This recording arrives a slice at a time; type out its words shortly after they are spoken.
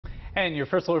And your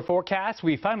first alert forecast,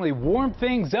 we finally warmed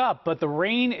things up, but the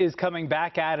rain is coming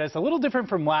back at us. A little different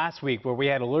from last week where we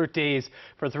had alert days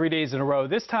for 3 days in a row.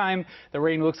 This time, the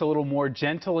rain looks a little more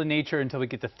gentle in nature until we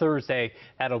get to Thursday.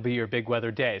 That'll be your big weather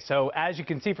day. So as you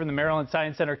can see from the Maryland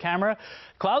Science Center camera,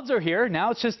 clouds are here. Now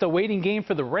it's just a waiting game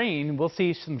for the rain. We'll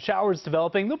see some showers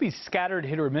developing. There'll be scattered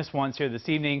hit or miss ones here this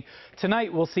evening.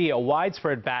 Tonight, we'll see a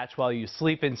widespread batch while you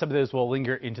sleep, and some of those will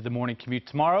linger into the morning commute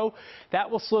tomorrow.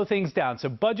 That will slow things down. So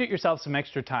budget yourself some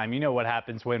extra time. You know what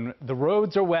happens when the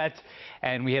roads are wet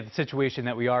and we have the situation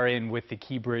that we are in with the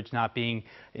Key Bridge not being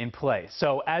in place.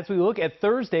 So as we look at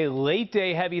Thursday, late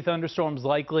day heavy thunderstorms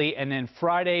likely, and then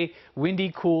Friday,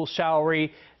 windy, cool,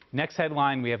 showery. Next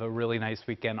headline, we have a really nice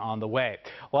weekend on the way.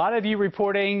 A lot of you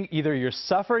reporting either you're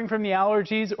suffering from the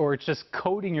allergies or it's just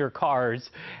coating your cars.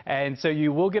 And so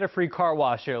you will get a free car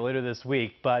wash here later this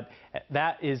week. But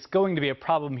that is going to be a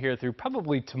problem here through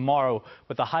probably tomorrow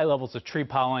with the high levels of tree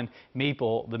pollen,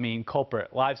 maple, the main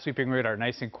culprit. Live sweeping radar,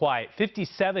 nice and quiet.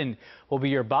 57 will be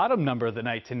your bottom number of the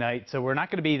night tonight. So we're not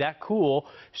going to be that cool.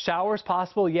 Showers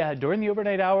possible, yeah, during the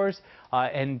overnight hours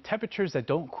and temperatures that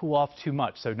don't cool off too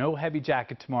much. So no heavy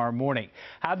jacket tomorrow morning.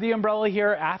 Have the umbrella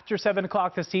here after 7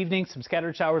 o'clock this evening. Some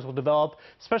scattered showers will develop,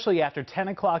 especially after 10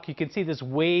 o'clock. You can see this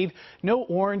wave. No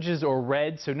oranges or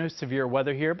reds, so no severe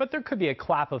weather here, but there could be a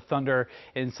clap of thunder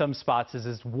in some spots as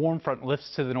this warm front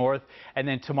lifts to the north. And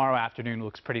then tomorrow afternoon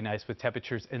looks pretty nice with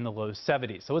temperatures in the low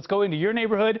 70s. So let's go into your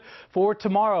neighborhood for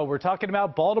tomorrow. We're talking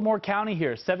about Baltimore County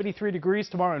here. 73 degrees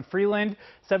tomorrow in Freeland,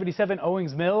 77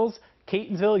 Owings Mills.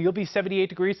 Catonsville, you'll be 78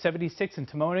 degrees, 76 in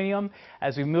Timonium.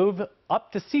 As we move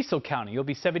up to Cecil County, you'll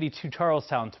be 72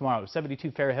 Charlestown tomorrow,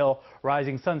 72 Fair Hill,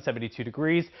 Rising Sun, 72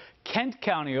 degrees. Kent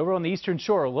County over on the eastern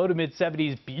shore, low to mid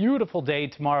 70s, beautiful day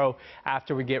tomorrow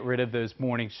after we get rid of those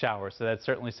morning showers. So that's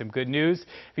certainly some good news.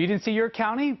 If you didn't see your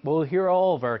county, we'll hear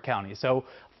all of our counties. So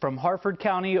from Harford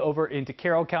County over into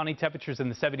Carroll County, temperatures in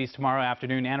the 70s tomorrow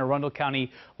afternoon. Anne Arundel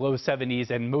County, low 70s,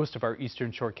 and most of our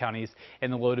eastern shore counties in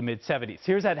the low to mid 70s.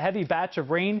 Here's that heavy batch of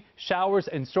rain, showers,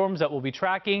 and storms that we'll be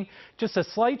tracking. Just a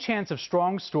slight chance of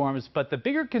strong storms, but the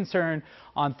bigger concern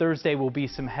on Thursday will be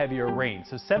some heavier rain.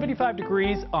 So 75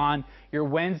 degrees on your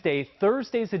Wednesday.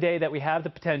 Thursday's the day that we have the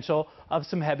potential of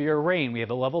some heavier rain. We have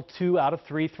a level 2 out of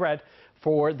 3 threat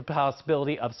for the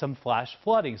possibility of some flash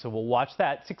flooding. So we'll watch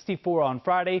that. 64 on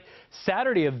Friday.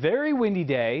 Saturday, a very windy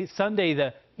day. Sunday,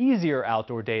 the easier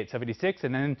outdoor day at 76.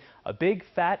 And then a big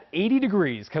fat 80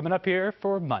 degrees coming up here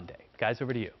for Monday. Guys,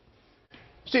 over to you.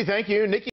 Steve, thank you. Nikki.